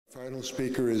Final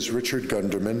speaker is Richard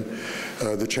Gunderman,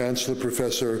 the Chancellor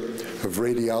Professor of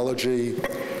Radiology,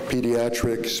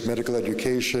 Pediatrics, Medical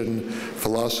Education,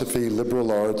 Philosophy,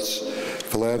 Liberal Arts,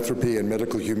 Philanthropy and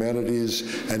Medical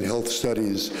Humanities, and Health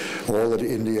Studies, all at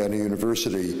Indiana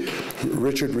University.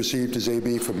 Richard received his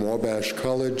AB from Wabash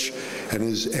College and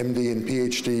his MD and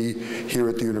PhD here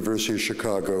at the University of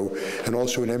Chicago, and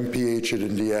also an MPH at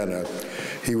Indiana.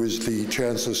 He was the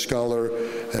Chancellor Scholar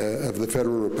of the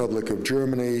Federal Republic of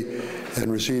Germany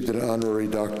and received an honorary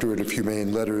doctorate of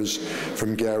humane letters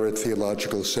from Garrett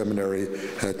Theological Seminary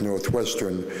at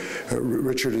Northwestern.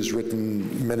 Richard has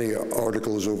written many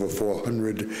articles, over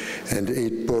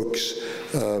 408 books.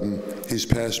 He's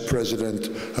past president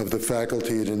of the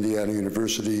faculty at Indiana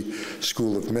University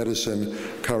School of Medicine,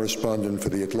 correspondent for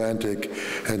The Atlantic,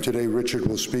 and today Richard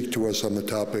will speak to us on the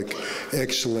topic,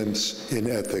 Excellence in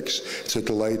Ethics. It's a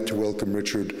delight to welcome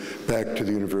Richard back to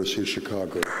the University of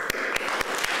Chicago.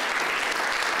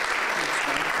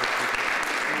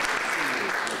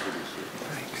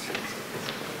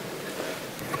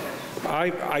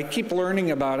 I keep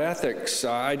learning about ethics.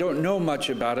 I don't know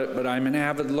much about it, but I'm an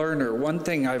avid learner. One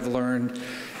thing I've learned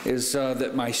is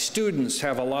that my students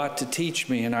have a lot to teach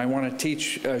me, and I want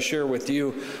to share with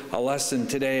you a lesson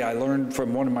today I learned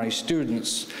from one of my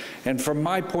students. And from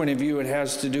my point of view, it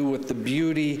has to do with the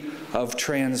beauty of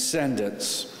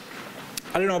transcendence.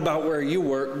 I don't know about where you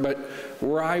work, but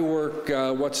where I work,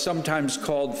 what's sometimes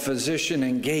called physician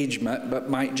engagement, but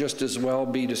might just as well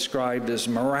be described as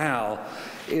morale,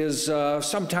 is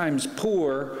sometimes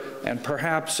poor and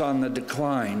perhaps on the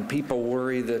decline. People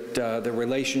worry that the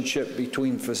relationship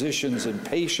between physicians and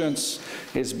patients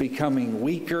is becoming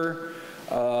weaker.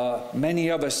 Many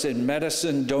of us in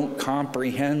medicine don't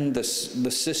comprehend the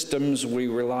systems we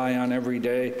rely on every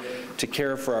day to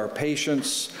care for our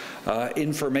patients.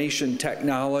 Information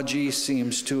technology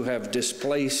seems to have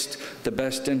displaced the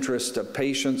best interest of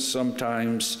patients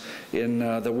sometimes in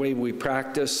the way we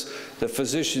practice. The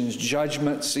physician's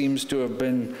judgment seems to have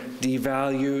been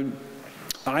devalued.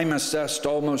 I'm assessed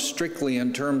almost strictly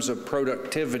in terms of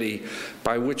productivity,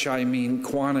 by which I mean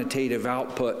quantitative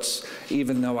outputs,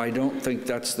 even though I don't think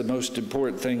that's the most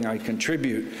important thing I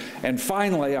contribute. And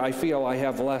finally, I feel I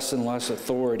have less and less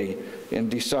authority in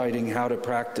deciding how to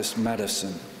practice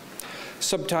medicine.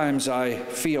 Sometimes I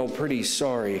feel pretty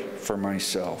sorry for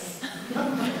myself.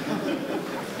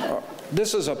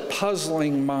 This is a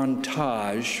puzzling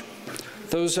montage.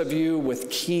 Those of you with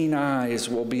keen eyes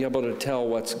will be able to tell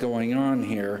what's going on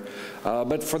here.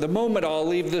 But for the moment, I'll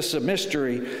leave this a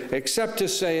mystery, except to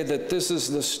say that this is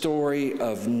the story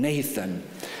of Nathan.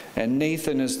 And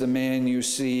Nathan is the man you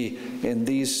see in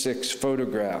these 6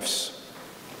 photographs.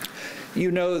 You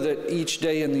know that each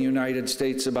day in the United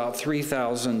States, about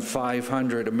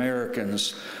 3,500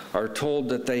 Americans are told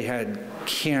that they had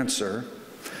cancer.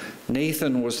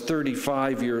 Nathan was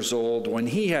 35 years old. When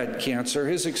he had cancer,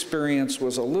 his experience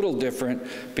was a little different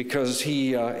because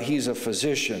he's a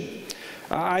physician.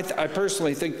 I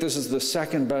personally think this is the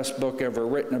second best book ever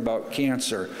written about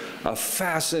cancer. A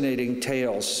fascinating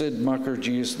tale, Sid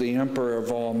Mukherjee's The Emperor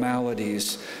of All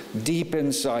Maladies, deep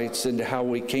insights into how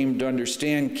we came to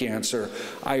understand cancer.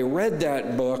 I read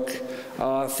that book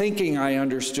thinking I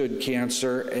understood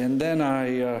cancer, and then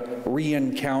I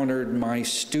re-encountered my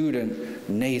student,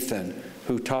 Nathan,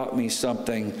 who taught me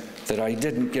something that I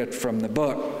didn't get from the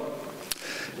book.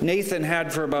 Nathan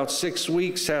had for about 6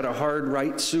 weeks had a hard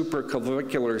right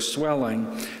supraclavicular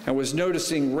swelling and was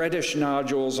noticing reddish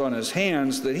nodules on his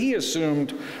hands that he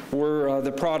assumed were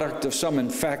the product of some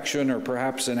infection or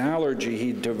perhaps an allergy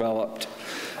he'd developed.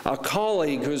 A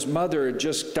colleague whose mother had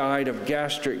just died of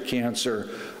gastric cancer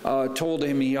told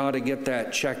him he ought to get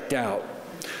that checked out.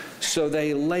 So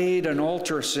they laid an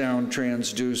ultrasound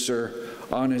transducer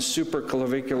on his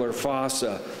supraclavicular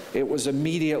fossa. It was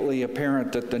immediately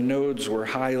apparent that the nodes were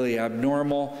highly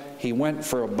abnormal. He went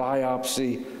for a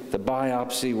biopsy. The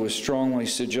biopsy was strongly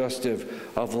suggestive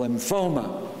of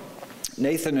lymphoma.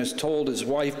 Nathan has told his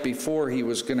wife before he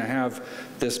was going to have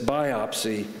this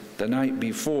biopsy the night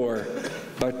before,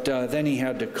 but then he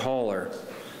had to call her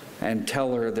and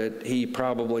tell her that he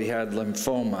probably had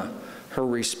lymphoma. Her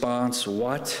response,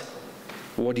 "What?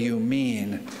 What do you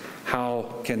mean?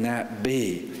 How can that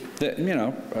be?" You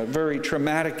know, a very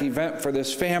traumatic event for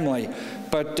this family.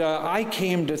 But I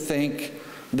came to think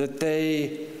that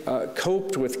they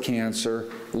coped with cancer,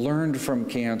 learned from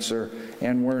cancer,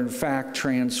 and were in fact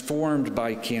transformed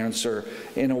by cancer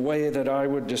in a way that I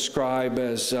would describe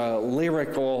as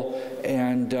lyrical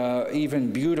and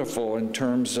even beautiful in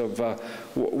terms of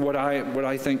what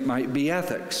I think might be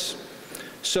ethics.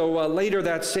 So later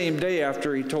that same day,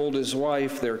 after he told his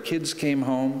wife, their kids came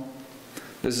home.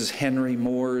 This is Henry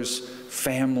Moore's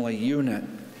family unit.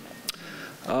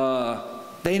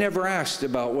 They never asked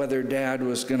about whether Dad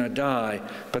was going to die,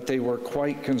 but they were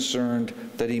quite concerned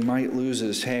that he might lose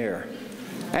his hair.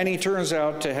 And he turns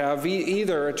out to have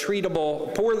either a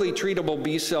poorly treatable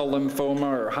B-cell lymphoma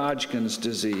or Hodgkin's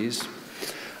disease.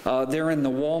 They're in the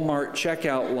Walmart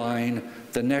checkout line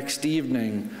the next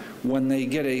evening when they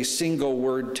get a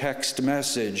single-word text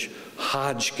message,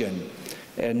 Hodgkin.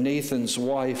 And Nathan's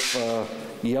wife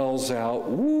yells out,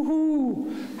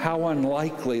 "Woohoo!" How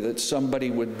unlikely that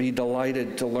somebody would be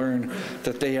delighted to learn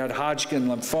that they had Hodgkin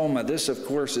lymphoma. This, of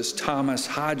course, is Thomas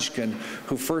Hodgkin,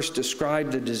 who first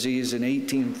described the disease in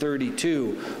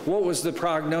 1832. What was the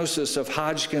prognosis of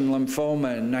Hodgkin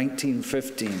lymphoma in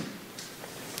 1915?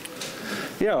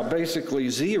 Yeah, basically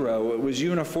zero. It was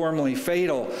uniformly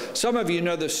fatal. Some of you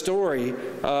know the story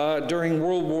during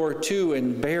World War II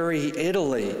in Bari,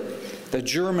 Italy. The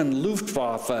German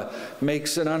Luftwaffe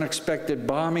makes an unexpected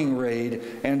bombing raid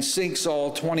and sinks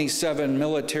all 27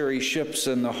 military ships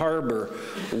in the harbor,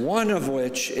 one of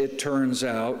which, it turns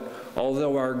out,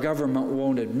 although our government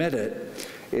won't admit it,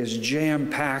 is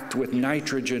jam-packed with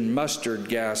nitrogen mustard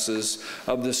gases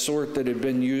of the sort that had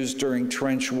been used during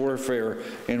trench warfare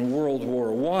in World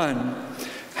War I.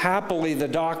 Happily, the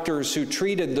doctors who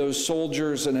treated those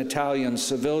soldiers and Italian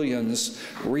civilians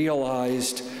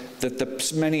realized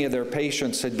that many of their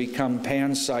patients had become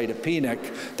pancytopenic.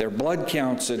 Their blood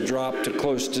counts had dropped to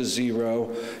close to zero.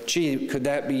 Gee, could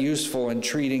that be useful in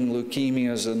treating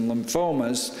leukemias and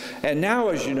lymphomas? And now,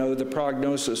 as you know, the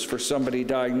prognosis for somebody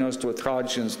diagnosed with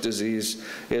Hodgkin's disease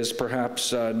is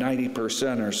perhaps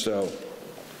 90% or so.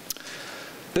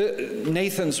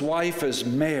 Nathan's wife is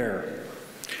Mare.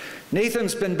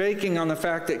 Nathan's been banking on the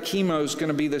fact that chemo is going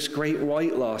to be this great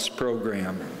weight loss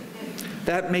program.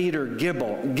 That made her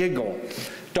giggle.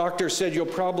 Doctor said, "You'll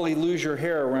probably lose your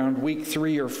hair around week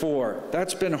 3 or 4.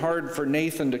 That's been hard for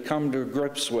Nathan to come to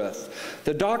grips with.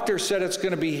 The doctor said it's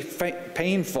going to be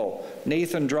painful.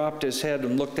 Nathan dropped his head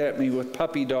and looked at me with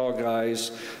puppy dog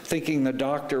eyes, thinking the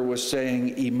doctor was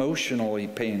saying emotionally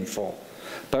painful.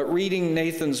 But reading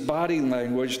Nathan's body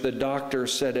language, the doctor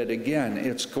said it again,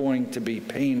 it's going to be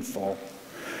painful.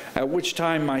 At which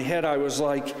time my head, I was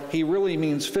like, he really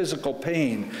means physical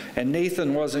pain. And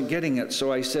Nathan wasn't getting it,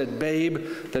 so I said, "Babe,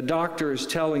 the doctor is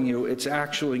telling you it's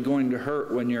actually going to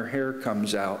hurt when your hair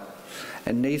comes out."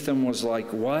 And Nathan was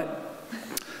like, "What?"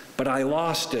 But I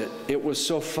lost it. It was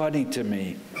so funny to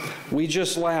me. We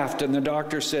just laughed, and the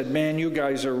doctor said, "Man, you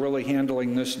guys are really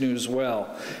handling this news well."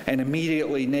 And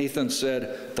immediately Nathan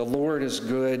said, "The Lord is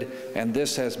good, and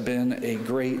this has been a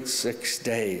great 6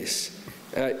 days."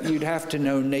 You'd have to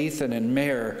know Nathan and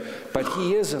Mare, but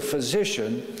he is a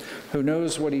physician who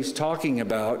knows what he's talking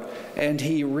about, and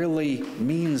he really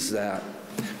means that.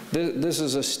 This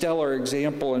is a stellar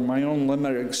example in my own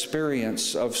limited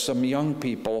experience of some young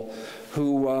people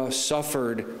who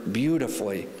suffered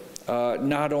beautifully,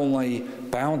 not only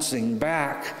bouncing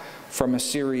back from a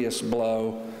serious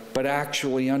blow, but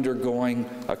actually undergoing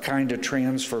a kind of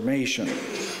transformation.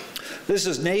 This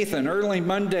is Nathan. Early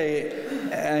Monday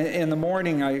in the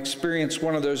morning, I experienced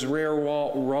one of those rare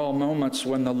raw moments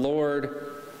when the Lord,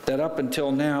 that up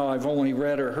until now I've only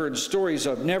read or heard stories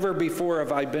of, never before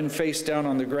have I been face down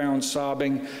on the ground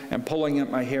sobbing and pulling at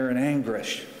my hair in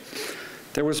anguish.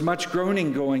 There was much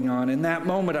groaning going on. In that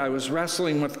moment, I was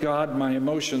wrestling with God, my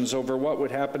emotions over what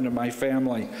would happen to my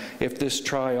family if this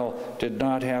trial did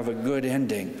not have a good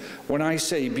ending. When I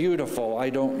say beautiful,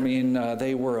 I don't mean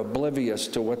they were oblivious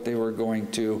to what they were going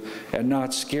to and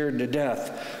not scared to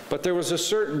death. But there was a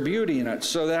certain beauty in it.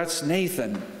 So that's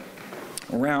Nathan.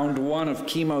 Round 1 of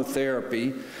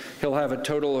chemotherapy. He'll have a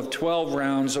total of 12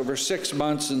 rounds over 6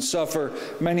 months and suffer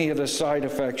many of the side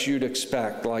effects you'd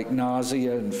expect, like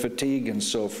nausea and fatigue and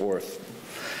so forth.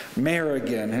 Mare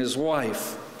again, his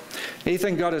wife.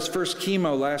 Nathan got his first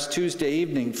chemo last Tuesday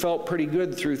evening, felt pretty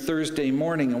good through Thursday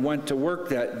morning and went to work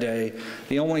that day.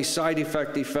 The only side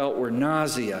effect he felt were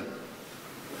nausea.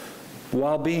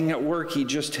 While being at work, he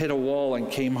just hit a wall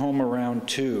and came home around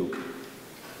 2.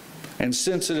 And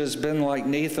since it has been like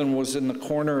Nathan was in the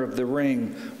corner of the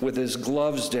ring with his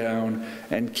gloves down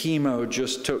and chemo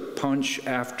just took punch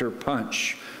after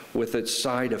punch with its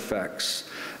side effects.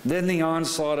 Then the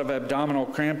onslaught of abdominal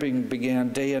cramping began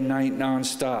day and night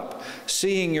nonstop.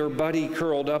 Seeing your buddy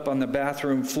curled up on the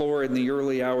bathroom floor in the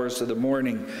early hours of the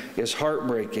morning is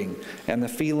heartbreaking, and the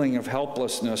feeling of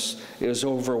helplessness is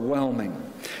overwhelming.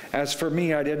 As for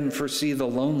me, I didn't foresee the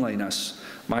loneliness.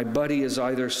 My buddy is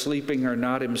either sleeping or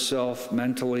not himself,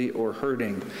 mentally or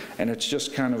hurting, and it's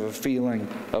just kind of a feeling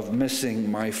of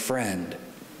missing my friend.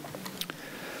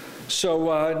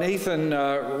 So Nathan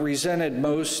resented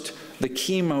most the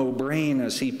chemo brain,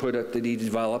 as he put it, that he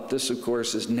developed. This, of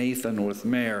course, is Nathan with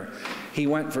Mare. He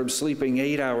went from sleeping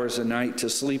 8 hours a night to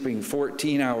sleeping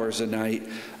 14 hours a night,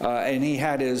 and he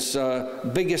had his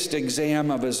biggest exam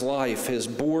of his life, his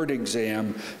board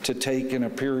exam, to take in a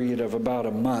period of about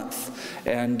a month.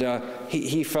 And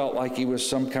he felt like he was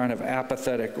some kind of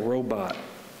apathetic robot.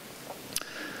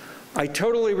 I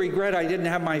totally regret I didn't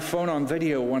have my phone on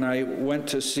video when I went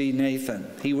to see Nathan.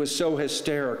 He was so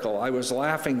hysterical. I was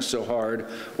laughing so hard,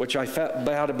 which I felt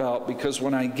bad about because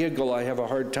when I giggle, I have a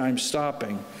hard time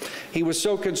stopping. He was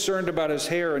so concerned about his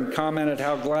hair and commented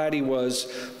how glad he was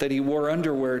that he wore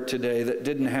underwear today that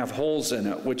didn't have holes in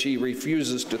it, which he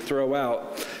refuses to throw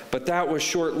out. But that was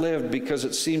short-lived because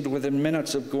it seemed within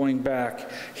minutes of going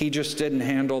back, he just didn't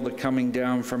handle the coming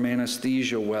down from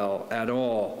anesthesia well at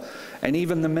all. And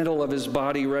even the middle of his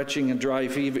body retching and dry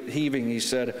heaving, he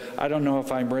said, "I don't know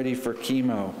if I'm ready for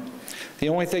chemo." The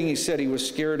only thing he said he was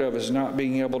scared of is not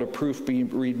being able to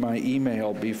proofread my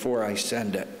email before I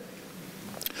send it.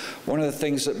 One of the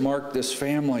things that marked this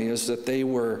family is that they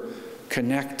were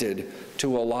connected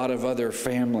to a lot of other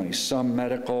families, some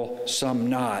medical,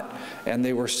 some not, and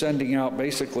they were sending out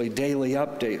basically daily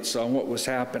updates on what was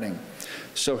happening.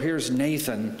 So here's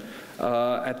Nathan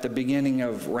at the beginning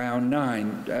of round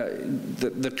 9,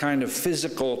 the kind of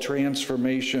physical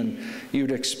transformation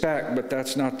you'd expect, but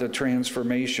that's not the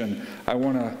transformation I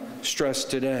want to stress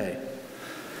today.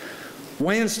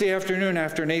 Wednesday afternoon,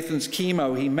 after Nathan's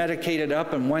chemo, he medicated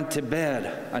up and went to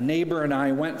bed. A neighbor and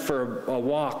I went for a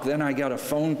walk. Then I got a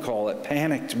phone call. It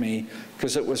panicked me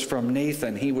because it was from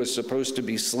Nathan. He was supposed to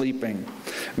be sleeping.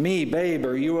 "Me, babe,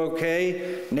 are you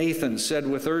okay?" Nathan said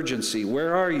with urgency.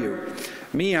 "Where are you?"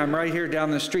 "Me, I'm right here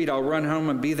down the street. I'll run home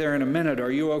and be there in a minute.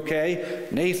 Are you okay?"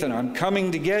 "Nathan, I'm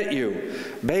coming to get you."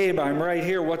 "Babe, I'm right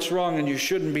here. What's wrong? And you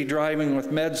shouldn't be driving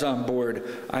with meds on board."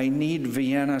 "I need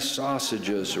Vienna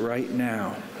sausages right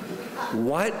now."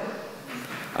 "What?"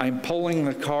 "I'm pulling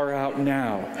the car out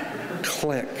now."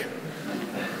 Click.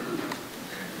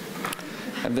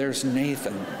 And there's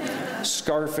Nathan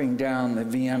scarfing down the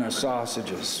Vienna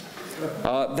sausages.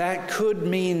 That could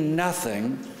mean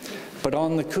nothing. But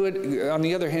on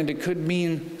the other hand, it could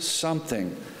mean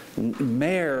something.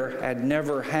 Mare had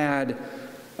never had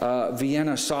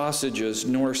Vienna sausages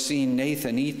nor seen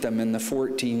Nathan eat them in the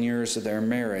 14 years of their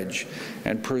marriage.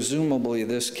 And presumably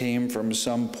this came from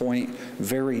some point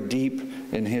very deep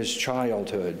in his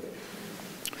childhood.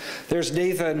 There's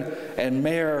Nathan and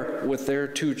Mare with their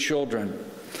 2 children.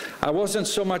 I wasn't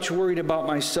so much worried about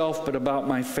myself, but about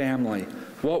my family.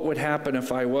 What would happen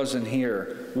if I wasn't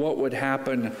here? What would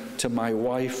happen to my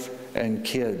wife and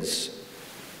kids?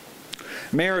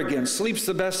 Mare again, sleep's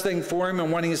the best thing for him,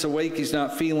 and when he's awake, he's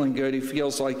not feeling good. He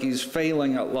feels like he's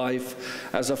failing at life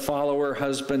as a follower,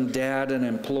 husband, dad, and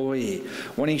employee.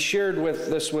 When he shared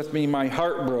this with me, my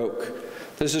heart broke.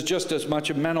 This is just as much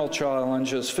a mental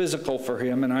challenge as physical for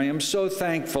him, and I am so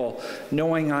thankful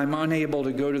knowing I'm unable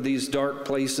to go to these dark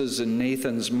places in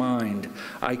Nathan's mind.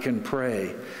 I can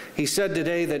pray. He said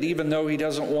today that even though he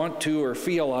doesn't want to or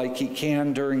feel like he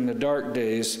can during the dark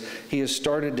days, he has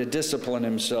started to discipline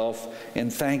himself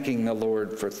in thanking the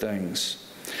Lord for things.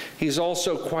 He's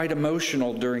also quite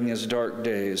emotional during his dark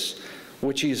days,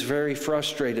 which he's very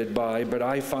frustrated by, but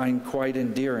I find quite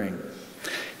endearing.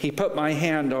 He put my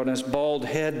hand on his bald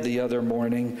head the other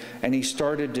morning, and he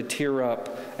started to tear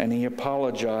up, and he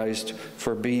apologized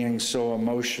for being so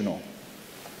emotional.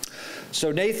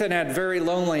 So Nathan had very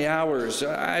lonely hours.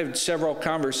 I had several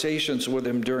conversations with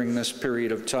him during this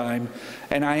period of time,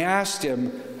 and I asked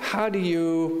him, how do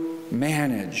you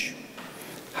manage?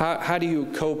 How do you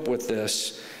cope with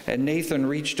this? And Nathan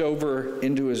reached over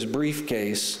into his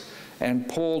briefcase and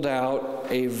pulled out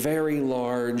a very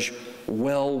large,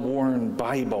 well-worn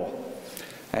Bible.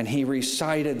 And he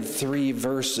recited 3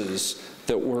 verses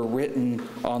that were written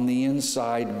on the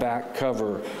inside back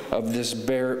cover of this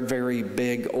very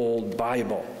big old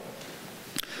Bible.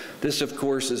 This, of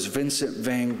course, is Vincent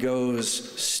van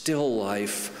Gogh's still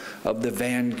life of the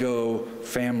Van Gogh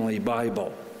family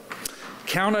Bible.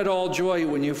 Count it all joy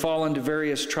when you fall into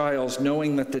various trials,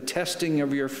 knowing that the testing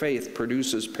of your faith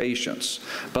produces patience.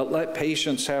 But let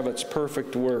patience have its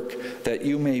perfect work, that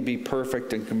you may be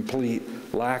perfect and complete,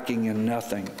 lacking in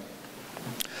nothing.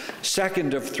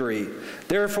 Second of 3,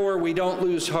 therefore we don't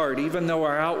lose heart, even though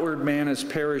our outward man is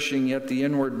perishing, yet the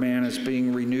inward man is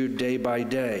being renewed day by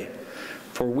day.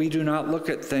 For we do not look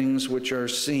at things which are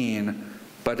seen,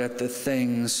 but at the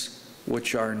things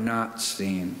which are not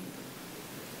seen.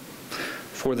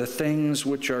 For the things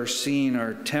which are seen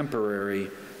are temporary,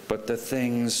 but the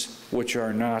things which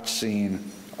are not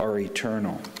seen are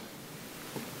eternal.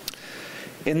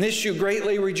 In this you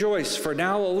greatly rejoice, for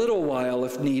now a little while,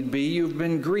 if need be, you've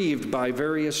been grieved by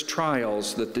various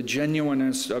trials, that the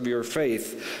genuineness of your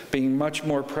faith, being much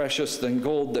more precious than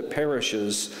gold that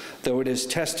perishes, though it is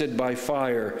tested by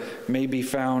fire, may be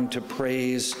found to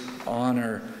praise,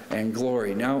 honor, and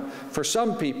glory. Now, for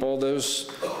some people, those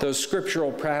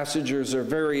scriptural passages are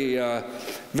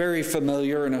very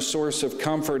familiar and a source of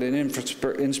comfort and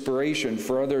inspiration.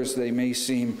 For others, they may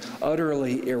seem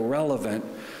utterly irrelevant.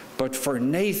 But for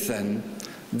Nathan,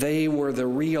 they were the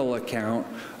real account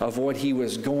of what he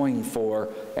was going for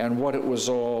and what it was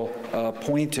all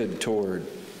pointed toward.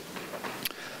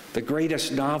 The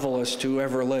greatest novelist who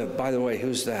ever lived. By the way,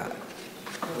 who's that?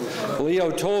 Leo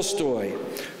Tolstoy.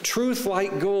 Truth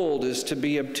like gold is to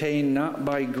be obtained not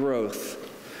by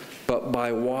growth, but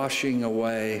by washing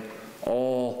away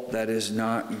all that is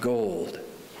not gold.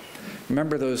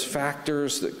 Remember those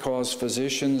factors that cause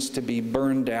physicians to be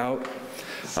burned out?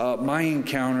 My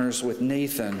encounters with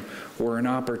Nathan were an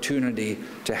opportunity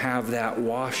to have that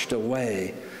washed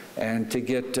away and to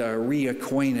get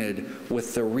reacquainted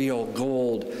with the real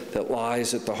gold that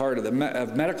lies at the heart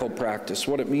of medical practice,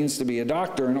 what it means to be a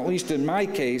doctor. And at least in my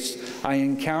case, I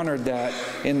encountered that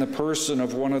in the person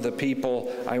of one of the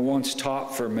people I once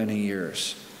taught for many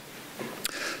years.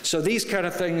 So these kind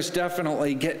of things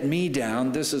definitely get me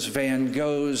down. This is Van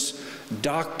Gogh's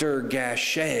Dr.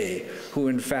 Gachet, who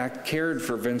in fact cared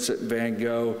for Vincent van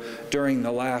Gogh during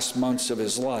the last months of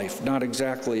his life. Not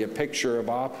exactly a picture of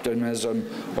optimism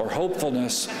or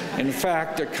hopefulness. In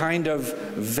fact, a kind of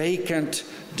vacant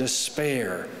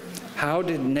despair. How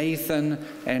did Nathan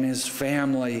and his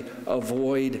family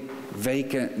avoid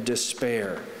vacant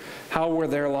despair? How were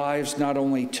their lives not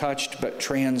only touched but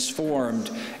transformed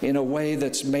in a way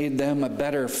that's made them a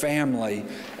better family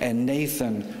and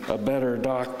Nathan a better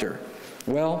doctor?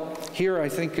 Well, here I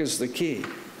think is the key.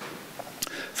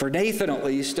 For Nathan at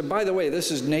least, and by the way,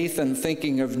 this is Nathan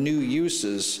thinking of new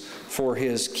uses for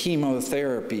his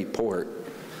chemotherapy port.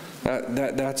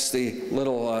 That's the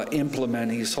little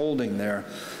implement he's holding there.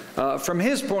 From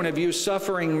his point of view,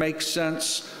 suffering makes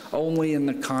sense only in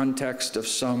the context of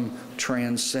some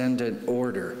transcendent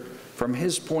order. From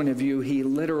his point of view, he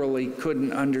literally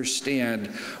couldn't understand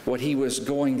what he was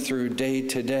going through day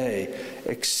to day,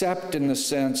 except in the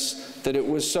sense that it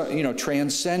was,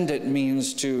 transcendent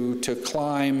means to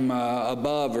climb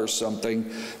above or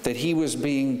something, that he was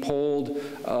being pulled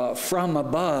from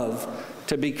above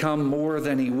to become more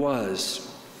than he was.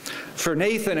 For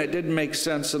Nathan, it didn't make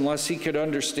sense unless he could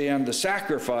understand the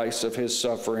sacrifice of his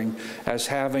suffering as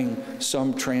having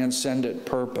some transcendent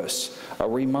purpose, a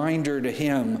reminder to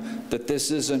him that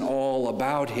this isn't all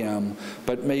about him,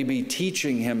 but maybe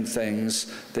teaching him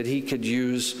things that he could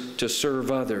use to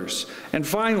serve others. And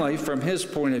finally, from his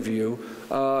point of view,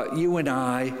 you and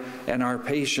I and our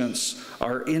patients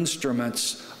are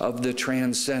instruments of the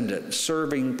transcendent,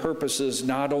 serving purposes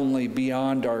not only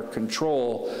beyond our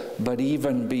control, but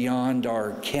even beyond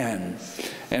our ken.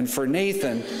 And for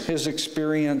Nathan, his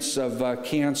experience of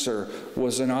cancer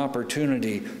was an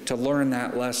opportunity to learn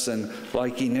that lesson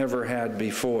like he never had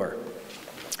before.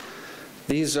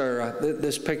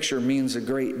 This picture means a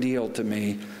great deal to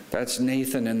me. That's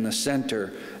Nathan in the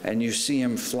center, and you see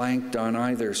him flanked on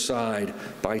either side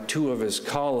by two of his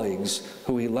colleagues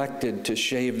who elected to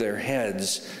shave their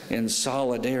heads in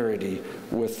solidarity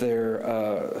with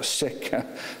their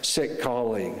sick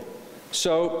colleague.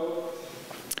 So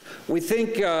when we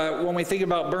think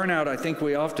about burnout, I think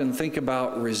we often think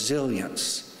about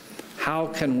resilience. How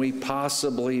can we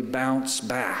possibly bounce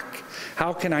back?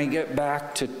 How can I get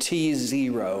back to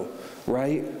T0,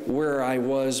 right, where I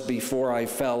was before I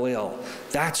fell ill?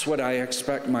 That's what I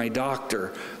expect my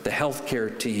doctor, the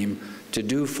healthcare team, to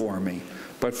do for me.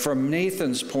 But from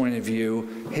Nathan's point of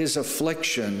view, his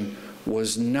affliction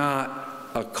was not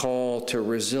a call to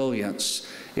resilience.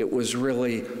 It was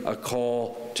really a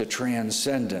call to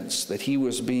transcendence, that he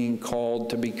was being called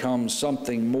to become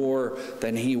something more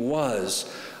than he was,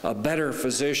 a better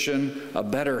physician, a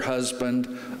better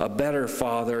husband, a better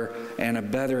father, and a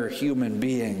better human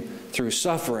being through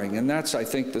suffering. And that's, I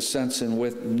think, the sense in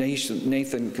which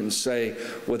Nathan can say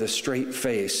with a straight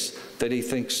face that he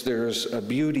thinks there's a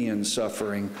beauty in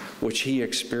suffering, which he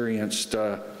experienced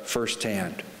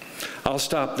firsthand. I'll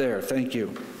stop there. Thank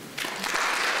you.